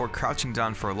bit before crouching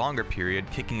down for a longer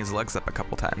period, kicking his legs up a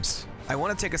couple times. I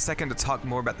want to take a second to talk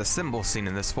more about the symbol seen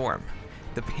in this form.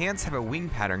 The pants have a wing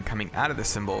pattern coming out of the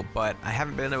symbol, but I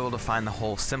haven't been able to find the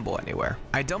whole symbol anywhere.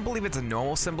 I don't believe it's a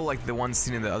normal symbol like the ones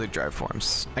seen in the other drive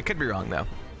forms. I could be wrong though.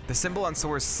 The symbol on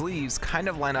Sora's sleeves kind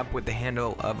of line up with the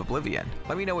handle of Oblivion.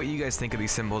 Let me know what you guys think of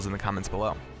these symbols in the comments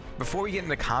below. Before we get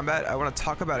into combat, I want to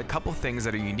talk about a couple things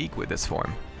that are unique with this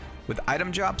form. With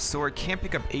item drops, Sora can't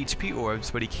pick up HP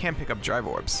orbs, but he can pick up drive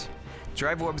orbs.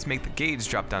 Drive orbs make the gauge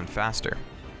drop down faster.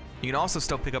 You can also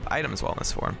still pick up items while in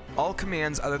this form. All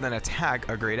commands other than attack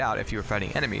are grayed out if you are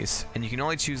fighting enemies, and you can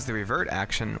only choose the revert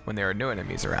action when there are no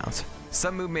enemies around.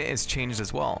 Some movement is changed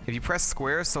as well. If you press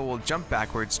square, Sora will jump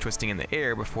backwards, twisting in the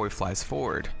air before he flies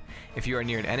forward. If you are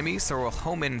near an enemy, Sora will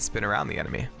home in and spin around the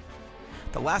enemy.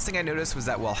 The last thing I noticed was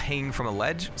that while hanging from a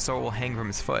ledge, Sora will hang from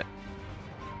his foot.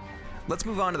 Let's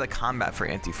move on to the combat for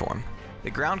Antiform. The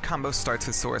ground combo starts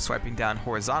with Sora swiping down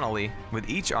horizontally with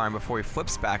each arm before he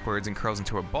flips backwards and curls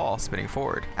into a ball, spinning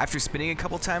forward. After spinning a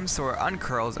couple times, Sora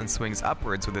uncurls and swings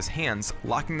upwards with his hands,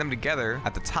 locking them together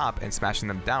at the top and smashing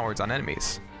them downwards on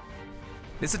enemies.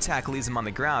 This attack leaves him on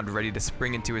the ground, ready to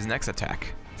spring into his next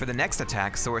attack. For the next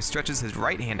attack, Sora stretches his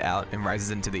right hand out and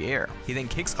rises into the air. He then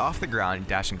kicks off the ground,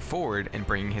 dashing forward and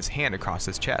bringing his hand across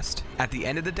his chest. At the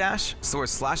end of the dash, Sora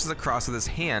slashes across with his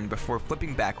hand before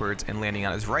flipping backwards and landing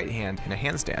on his right hand in a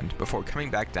handstand before coming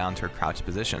back down to a crouched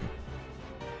position.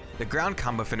 The ground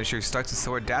combo finisher starts with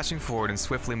Sora dashing forward and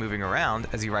swiftly moving around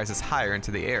as he rises higher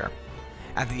into the air.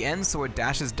 At the end, Sora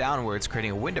dashes downwards,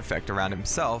 creating a wind effect around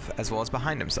himself as well as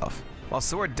behind himself. While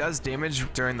Sora does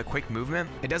damage during the quick movement,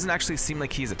 it doesn't actually seem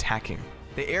like he's attacking.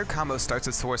 The air combo starts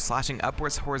with Sora slashing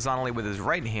upwards horizontally with his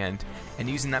right hand and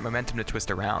using that momentum to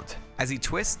twist around. As he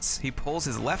twists, he pulls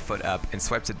his left foot up and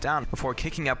swipes it down before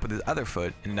kicking up with his other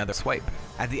foot in another swipe.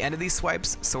 At the end of these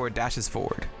swipes, Sora dashes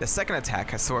forward. The second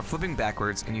attack has Sora flipping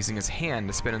backwards and using his hand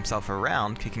to spin himself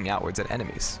around, kicking outwards at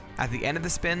enemies. At the end of the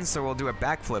spin, Sora will do a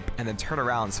backflip and then turn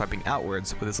around, swiping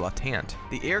outwards with his left hand.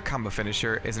 The air combo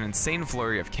finisher is an insane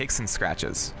flurry of kicks and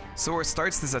scratches. Sora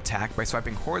starts this attack by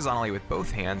swiping horizontally with both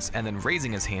hands and then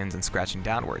raising his hands and scratching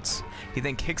downwards. He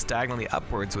then kicks diagonally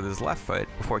upwards with his left foot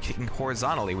before kicking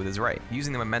horizontally with his right,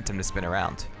 using the momentum to spin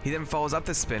around. He then follows up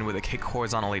the spin with a kick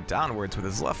horizontally downwards with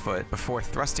his left foot before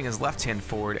thrusting his left hand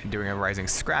forward and doing a rising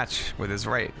scratch with his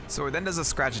right. Sora then does a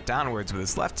scratch downwards with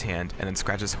his left hand and then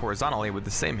scratches horizontally with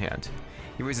the same hand.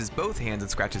 He raises both hands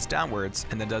and scratches downwards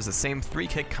and then does the same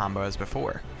 3-kick combo as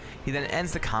before. He then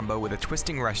ends the combo with a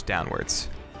twisting rush downwards.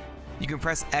 You can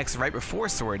press X right before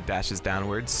Sora dashes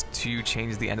downwards to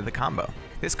change the end of the combo.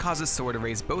 This causes Sora to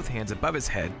raise both hands above his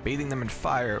head, bathing them in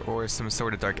fire or some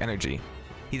sort of dark energy.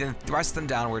 He then thrusts them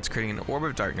downwards, creating an orb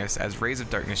of darkness as rays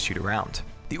of darkness shoot around.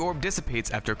 The orb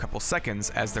dissipates after a couple seconds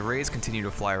as the rays continue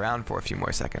to fly around for a few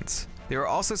more seconds. There are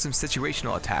also some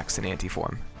situational attacks in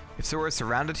Antiform. If Sora is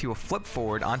surrounded, he will flip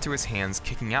forward onto his hands,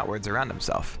 kicking outwards around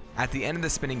himself. At the end of the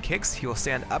spinning kicks, he will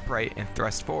stand upright and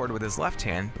thrust forward with his left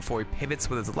hand before he pivots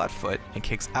with his left foot and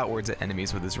kicks outwards at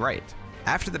enemies with his right.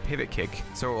 After the pivot kick,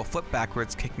 Sora will flip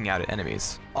backwards, kicking out at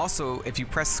enemies. Also, if you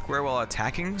press square while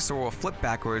attacking, Sora will flip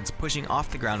backwards, pushing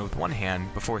off the ground with one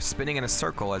hand before spinning in a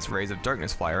circle as rays of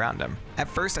darkness fly around him. At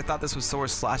first, I thought this was Sora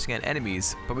slashing at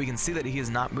enemies, but we can see that he does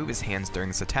not move his hands during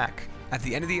this attack. At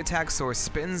the end of the attack, Sora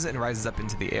spins and rises up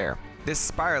into the air. This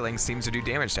spiraling seems to do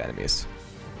damage to enemies.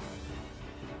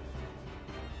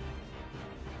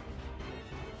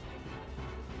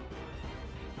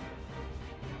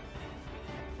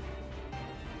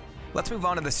 Let's move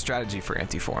on to the strategy for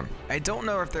Antiform. I don't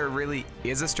know if there really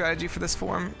is a strategy for this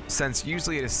form, since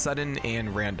usually it is sudden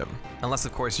and random, unless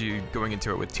of course you're going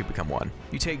into it with 2 become 1.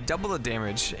 You take double the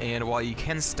damage, and while you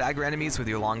can stagger enemies with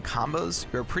your long combos,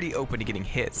 you're pretty open to getting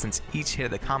hit since each hit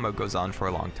of the combo goes on for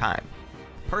a long time.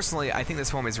 Personally, I think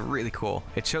this form is really cool.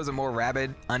 It shows a more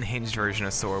rabid, unhinged version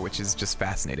of Sora, which is just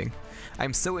fascinating.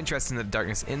 I'm so interested in the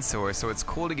darkness in Sora, so it's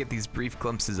cool to get these brief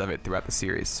glimpses of it throughout the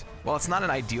series. While it's not an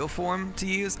ideal form to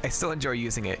use, I still enjoy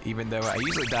using it, even though I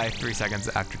usually die 3 seconds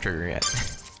after triggering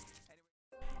it.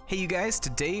 Hey you guys,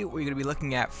 today we're going to be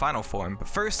looking at Final Form, but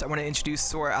first I want to introduce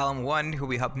Sora Alum 1, who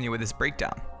will be helping you with this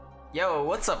breakdown. Yo,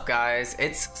 what's up guys?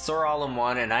 It's Sora Alum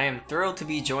 1 and I am thrilled to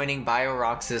be joining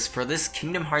Bio-Roxas for this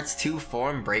Kingdom Hearts 2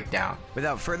 form breakdown.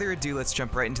 Without further ado, let's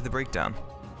jump right into the breakdown.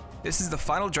 This is the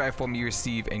final drive form you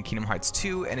receive in Kingdom Hearts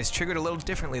 2 and is triggered a little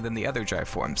differently than the other drive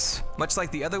forms. Much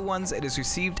like the other ones, it is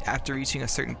received after reaching a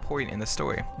certain point in the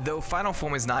story. Though Final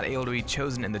Form is not able to be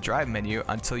chosen in the drive menu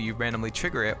until you randomly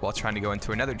trigger it while trying to go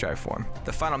into another drive form.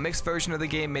 The final mixed version of the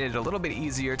game made it a little bit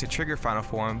easier to trigger Final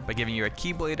Form by giving you a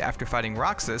Keyblade after fighting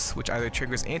Roxas, which either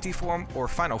triggers Antiform or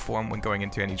Final Form when going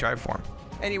into any drive form.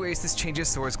 Anyways, this changes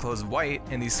Sora's clothes white,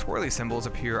 and these swirly symbols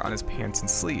appear on his pants and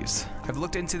sleeves. I've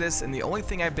looked into this, and the only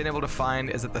thing I've been able to find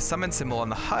is that the summon symbol on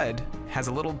the HUD has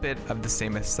a little bit of the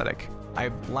same aesthetic.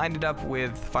 I've lined it up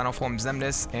with Final Form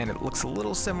Xemnas and it looks a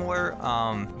little similar,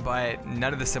 but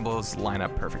none of the symbols line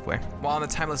up perfectly. While in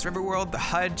the Timeless River world, the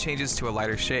HUD changes to a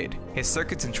lighter shade. His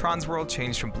circuits in Tron's world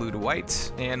change from blue to white,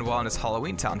 and while in his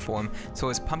Halloween Town form, so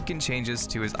his pumpkin changes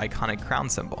to his iconic crown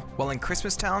symbol. While in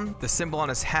Christmas Town, the symbol on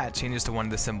his hat changes to one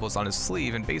of the symbols on his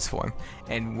sleeve in base form,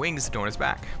 and wings adorn his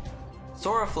back.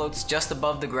 Sora floats just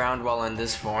above the ground while in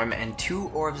this form, and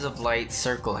 2 orbs of light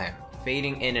circle him,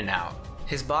 fading in and out.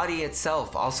 His body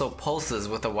itself also pulses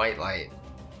with a white light.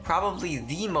 Probably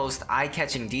the most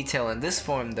eye-catching detail in this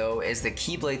form though is the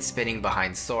Keyblade spinning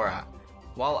behind Sora.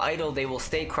 While idle, they will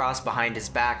stay crossed behind his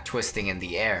back, twisting in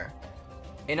the air.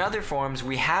 In other forms,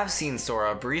 we have seen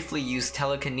Sora briefly use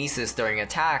telekinesis during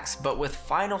attacks, but with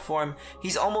Final Form,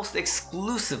 he's almost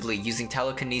exclusively using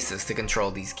telekinesis to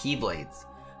control these Keyblades.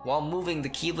 While moving, the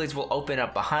Keyblades will open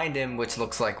up behind him, which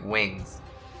looks like wings.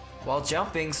 While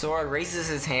jumping, Sora raises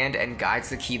his hand and guides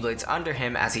the Keyblades under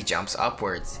him as he jumps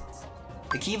upwards.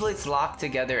 The Keyblades lock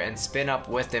together and spin up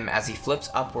with him as he flips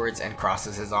upwards and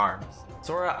crosses his arms.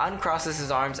 Sora uncrosses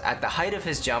his arms at the height of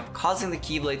his jump, causing the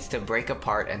Keyblades to break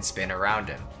apart and spin around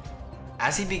him.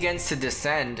 As he begins to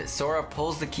descend, Sora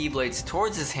pulls the Keyblades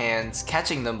towards his hands,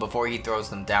 catching them before he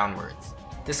throws them downwards.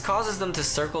 This causes them to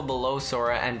circle below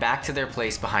Sora and back to their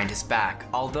place behind his back,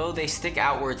 although they stick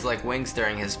outwards like wings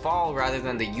during his fall rather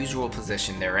than the usual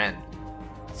position they're in.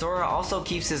 Sora also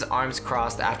keeps his arms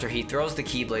crossed after he throws the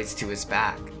Keyblades to his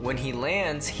back. When he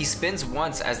lands, he spins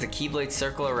once as the Keyblades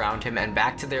circle around him and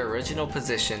back to their original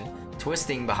position,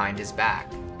 twisting behind his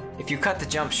back. If you cut the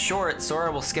jump short,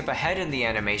 Sora will skip ahead in the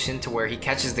animation to where he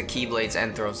catches the Keyblades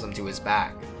and throws them to his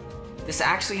back. This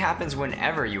actually happens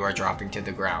whenever you are dropping to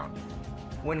the ground.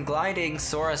 When gliding,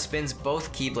 Sora spins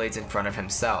both Keyblades in front of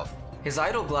himself. His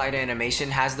idle glide animation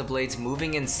has the blades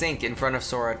moving in sync in front of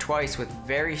Sora twice with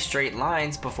very straight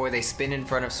lines before they spin in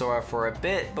front of Sora for a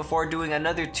bit before doing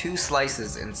another 2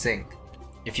 slices in sync.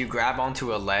 If you grab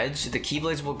onto a ledge, the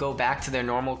Keyblades will go back to their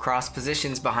normal cross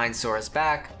positions behind Sora's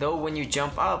back, though when you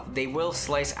jump up, they will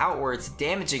slice outwards,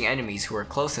 damaging enemies who are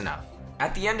close enough.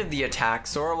 At the end of the attack,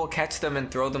 Sora will catch them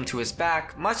and throw them to his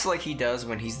back, much like he does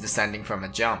when he's descending from a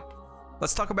jump.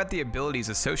 Let's talk about the abilities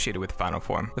associated with Final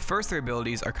Form. The first 3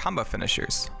 abilities are combo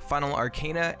finishers. Final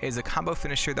Arcana is a combo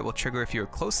finisher that will trigger if you are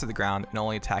close to the ground and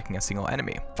only attacking a single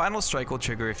enemy. Final Strike will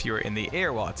trigger if you are in the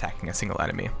air while attacking a single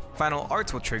enemy. Final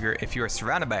Arts will trigger if you are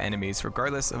surrounded by enemies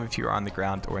regardless of if you are on the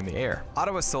ground or in the air.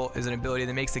 Auto Assault is an ability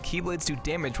that makes the Keyblades do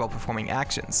damage while performing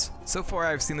actions. So far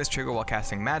I've seen this trigger while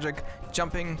casting magic,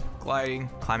 jumping, gliding,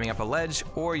 climbing up a ledge,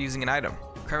 or using an item.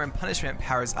 Crime and Punishment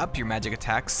powers up your magic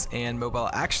attacks, and Mobile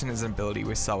Action is an ability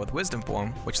we saw with Wisdom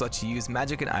Form, which lets you use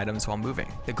magic and items while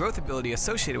moving. The growth ability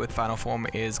associated with Final Form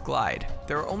is Glide.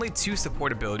 There are only 2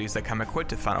 support abilities that come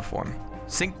equipped with Final Form: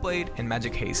 Sync Blade and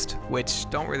Magic Haste, which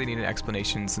don't really need an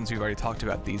explanation since we've already talked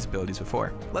about these abilities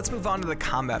before. Let's move on to the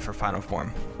combat for Final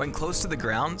Form. When close to the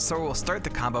ground, Sora will start the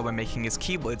combo by making his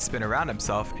Keyblade spin around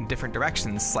himself in different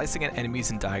directions, slicing at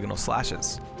enemies in diagonal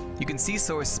slashes. You can see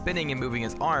Sora spinning and moving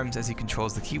his arms as he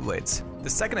controls the Keyblades. The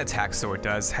second attack Sora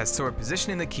does has Sora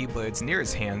positioning the Keyblades near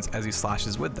his hands as he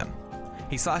slashes with them.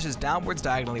 He slashes downwards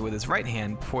diagonally with his right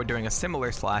hand before doing a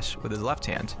similar slash with his left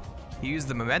hand. He used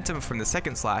the momentum from the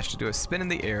second slash to do a spin in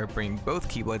the air, bringing both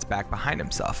Keyblades back behind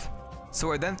himself.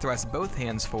 Sora then thrusts both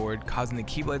hands forward, causing the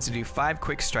Keyblades to do 5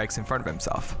 quick strikes in front of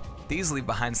himself. These leave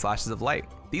behind slashes of light.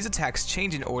 These attacks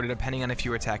change in order depending on if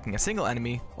you are attacking a single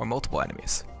enemy or multiple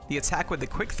enemies. The attack with the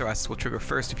quick thrust will trigger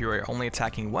first if you are only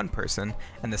attacking one person,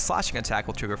 and the slashing attack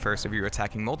will trigger first if you are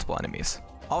attacking multiple enemies.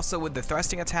 Also, with the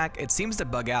thrusting attack, it seems to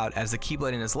bug out as the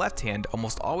Keyblade in his left hand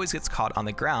almost always gets caught on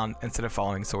the ground instead of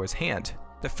following Sora's hand.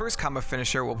 The first combo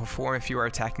finisher will perform if you are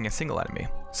attacking a single enemy.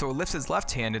 Sora lifts his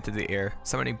left hand into the air,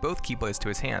 summoning both Keyblades to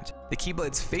his hand. The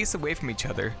Keyblades face away from each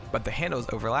other, but the handles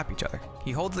overlap each other.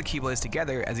 He holds the Keyblades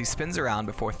together as he spins around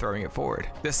before throwing it forward.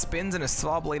 This spins in a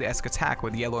Saw Blade-esque attack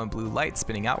with yellow and blue light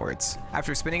spinning outwards.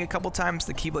 After spinning a couple times,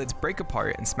 the Keyblades break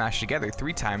apart and smash together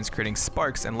 3 times, creating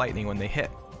sparks and lightning when they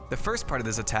hit. The first part of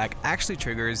this attack actually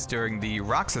triggers during the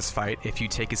Roxas fight if you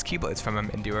take his Keyblades from him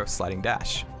and do a sliding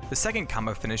dash. The second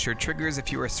combo finisher triggers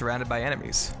if you are surrounded by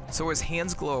enemies. Sora's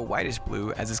hands glow a whitish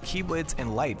blue as his Keyblades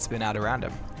and light spin out around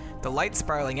him. The light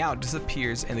spiraling out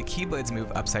disappears and the Keyblades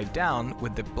move upside down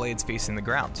with the blades facing the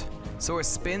ground. Sora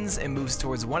spins and moves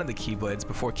towards one of the Keyblades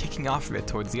before kicking off of it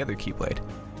towards the other Keyblade.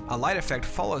 A light effect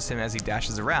follows him as he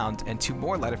dashes around, and 2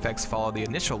 more light effects follow the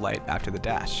initial light after the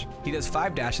dash. He does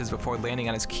 5 dashes before landing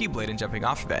on his Keyblade and jumping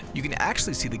off of it. You can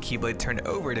actually see the Keyblade turn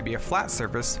over to be a flat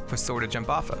surface for Sora to jump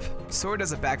off of. Sora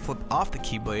does a backflip off the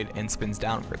Keyblade and spins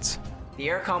downwards. The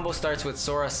air combo starts with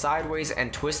Sora sideways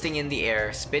and twisting in the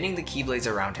air, spinning the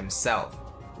Keyblades around himself.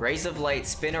 Rays of Light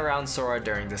spin around Sora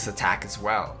during this attack as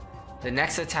well. The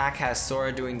next attack has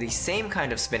Sora doing the same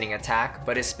kind of spinning attack,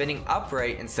 but is spinning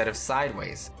upright instead of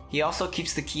sideways. He also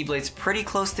keeps the Keyblades pretty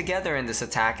close together in this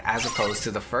attack as opposed to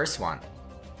the first one.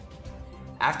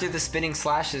 After the spinning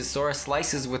slashes, Sora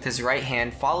slices with his right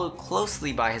hand, followed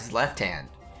closely by his left hand.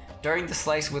 During the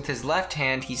slice with his left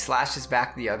hand, he slashes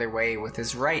back the other way with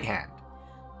his right hand.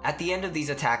 At the end of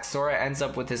these attacks, Sora ends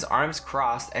up with his arms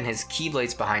crossed and his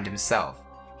Keyblades behind himself.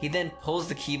 He then pulls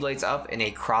the Keyblades up in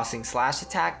a crossing slash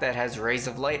attack that has Rays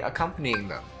of Light accompanying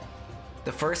them.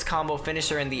 The first combo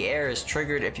finisher in the air is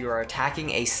triggered if you are attacking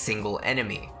a single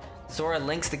enemy. Sora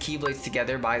links the Keyblades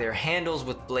together by their handles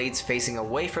with blades facing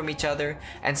away from each other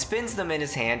and spins them in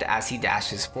his hand as he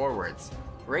dashes forwards.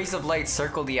 Rays of Light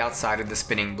circle the outside of the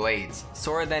spinning blades.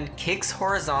 Sora then kicks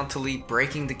horizontally,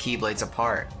 breaking the Keyblades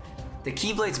apart. The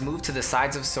Keyblades move to the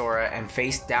sides of Sora and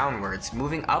face downwards,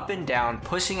 moving up and down,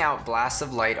 pushing out blasts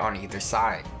of light on either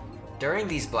side. During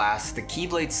these blasts, the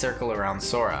Keyblades circle around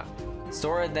Sora.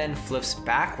 Sora then flips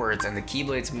backwards and the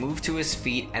Keyblades move to his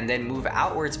feet and then move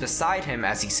outwards beside him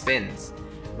as he spins.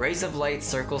 Rays of Light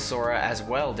circle Sora as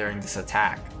well during this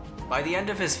attack. By the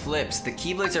end of his flips, the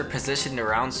Keyblades are positioned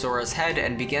around Sora's head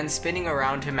and begin spinning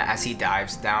around him as he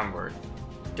dives downward.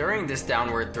 During this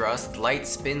downward thrust, light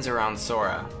spins around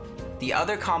Sora. The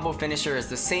other combo finisher is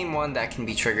the same one that can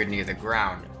be triggered near the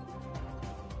ground.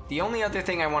 The only other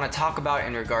thing I want to talk about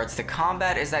in regards to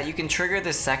combat is that you can trigger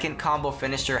the second combo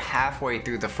finisher halfway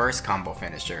through the first combo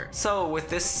finisher. So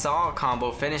with this Saw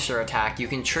combo finisher attack, you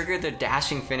can trigger the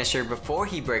dashing finisher before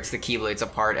he breaks the Keyblades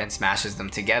apart and smashes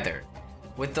them together.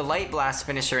 With the Light Blast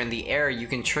finisher in the air, you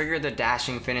can trigger the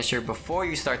dashing finisher before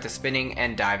you start the spinning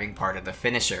and diving part of the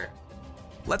finisher.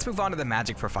 Let's move on to the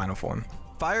magic for Final Form.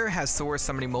 Fire has Sora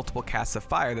summoning multiple casts of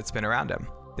fire that spin around him.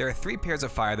 There are 3 pairs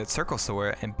of fire that circle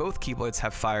Sora, and both Keyblades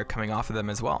have fire coming off of them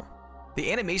as well.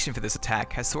 The animation for this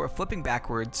attack has Sora flipping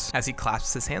backwards as he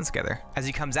clasps his hands together. As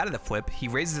he comes out of the flip, he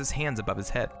raises his hands above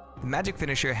his head. The magic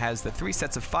finisher has the 3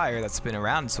 sets of fire that spin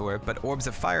around Sora, but orbs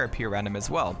of fire appear around him as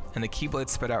well, and the Keyblades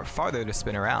spread out farther to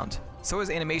spin around.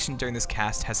 Sora's animation during this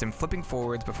cast has him flipping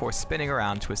forwards before spinning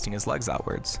around, twisting his legs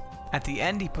outwards. At the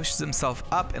end, he pushes himself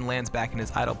up and lands back in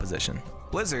his idle position.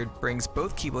 Blizzard brings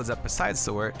both Keyblades up beside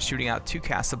Sora, shooting out 2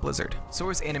 casts of Blizzard.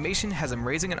 Sora's animation has him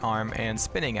raising an arm and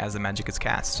spinning as the magic is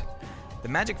cast. The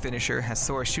magic finisher has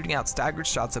Sora shooting out staggered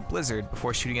shots of Blizzard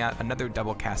before shooting out another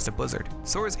double cast of Blizzard.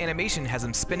 Sora's animation has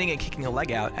him spinning and kicking a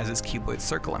leg out as his Keyblades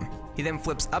circle him. He then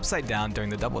flips upside down during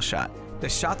the double shot. The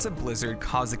shots of Blizzard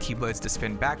cause the Keyblades to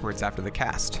spin backwards after the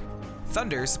cast.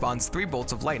 Thunder spawns 3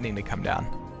 bolts of lightning to come down.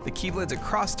 The Keyblades are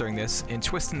crossed during this and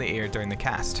twist in the air during the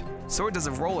cast. Sora does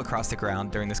a roll across the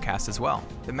ground during this cast as well.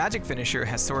 The magic finisher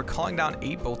has Sora calling down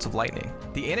 8 bolts of lightning.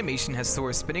 The animation has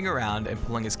Sora spinning around and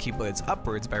pulling his Keyblades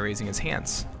upwards by raising his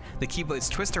hands. The Keyblades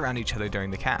twist around each other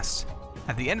during the cast.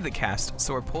 At the end of the cast,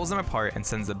 Sora pulls them apart and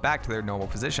sends them back to their normal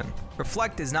position.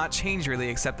 Reflect does not change really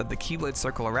except that the Keyblades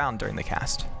circle around during the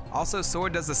cast. Also,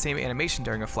 Sora does the same animation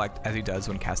during Reflect as he does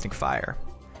when casting fire.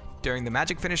 During the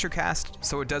magic finisher cast,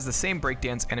 Sora does the same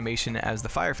breakdance animation as the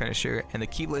fire finisher and the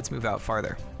Keyblades move out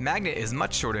farther. Magnet is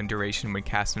much shorter in duration when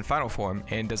cast in Final Form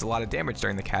and does a lot of damage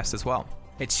during the cast as well.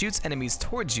 It shoots enemies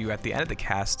towards you at the end of the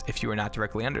cast if you are not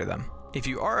directly under them. If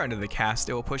you are under the cast,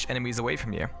 it will push enemies away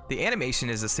from you. The animation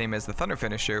is the same as the Thunder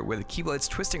finisher with the Keyblades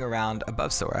twisting around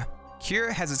above Sora.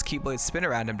 Cure has his Keyblades spin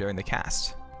around him during the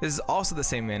cast. This is also the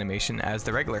same animation as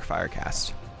the regular fire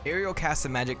cast. Aerial casts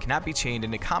of magic cannot be chained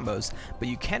into combos, but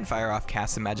you can fire off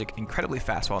casts of magic incredibly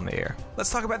fast while in the air. Let's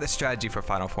talk about the strategy for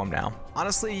Final Form now.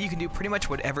 Honestly, you can do pretty much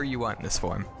whatever you want in this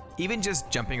form. Even just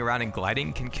jumping around and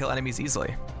gliding can kill enemies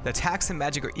easily. The attacks and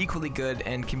magic are equally good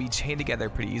and can be chained together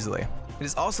pretty easily. It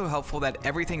is also helpful that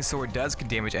everything Sora does can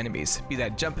damage enemies, be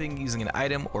that jumping, using an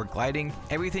item, or gliding,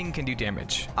 everything can do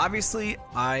damage. Obviously,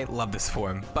 I love this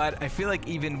form, but I feel like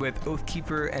even with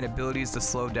Oathkeeper and abilities to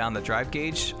slow down the drive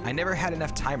gauge, I never had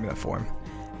enough time in the form.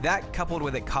 That, coupled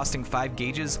with it costing 5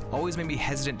 gauges, always made me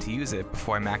hesitant to use it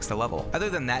before I maxed the level. Other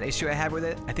than that issue I had with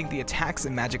it, I think the attacks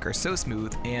and magic are so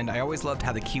smooth, and I always loved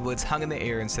how the Keyblades hung in the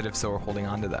air instead of Sora holding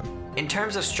onto them. In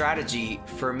terms of strategy,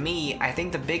 for me, I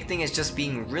think the big thing is just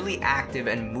being really active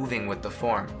and moving with the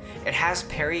form. It has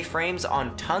parry frames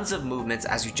on tons of movements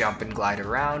as you jump and glide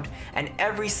around, and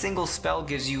every single spell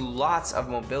gives you lots of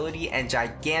mobility and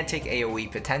gigantic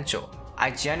AoE potential. I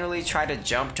generally try to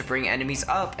jump to bring enemies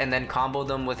up and then combo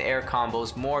them with air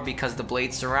combos more because the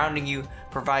blades surrounding you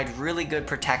provide really good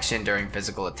protection during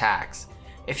physical attacks.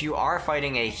 If you are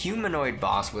fighting a humanoid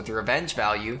boss with revenge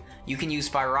value, you can use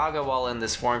Firaga while in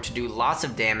this form to do lots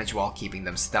of damage while keeping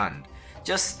them stunned.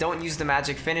 Just don't use the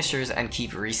magic finishers and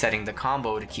keep resetting the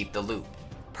combo to keep the loop.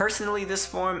 Personally, this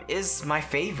form is my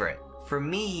favorite. For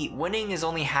me, winning is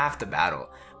only half the battle,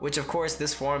 which of course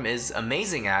this form is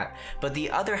amazing at, but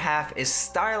the other half is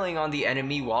styling on the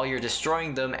enemy while you're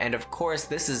destroying them, and of course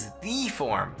this is the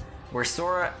form where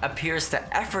Sora appears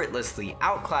to effortlessly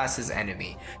outclass his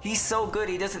enemy. He's so good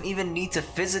he doesn't even need to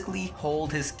physically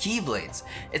hold his Keyblades.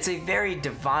 It's a very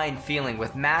divine feeling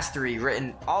with mastery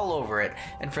written all over it,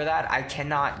 and for that I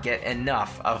cannot get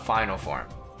enough of Final Form.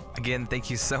 Again, thank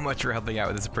you so much for helping out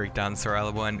with this breakdown,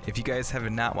 Sora1. If you guys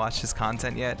have not watched his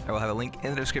content yet, I will have a link in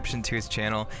the description to his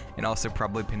channel and also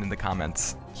probably pinned in the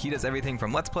comments. He does everything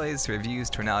from Let's Plays to reviews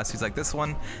to analyses like this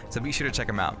one, so be sure to check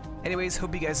him out. Anyways,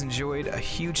 hope you guys enjoyed. A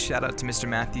huge shout out to Mr.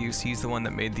 Matthews. He's the one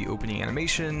that made the opening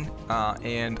animation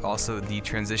and also the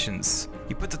transitions.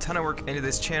 He puts a ton of work into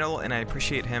this channel, and I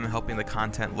appreciate him helping the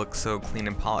content look so clean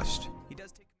and polished.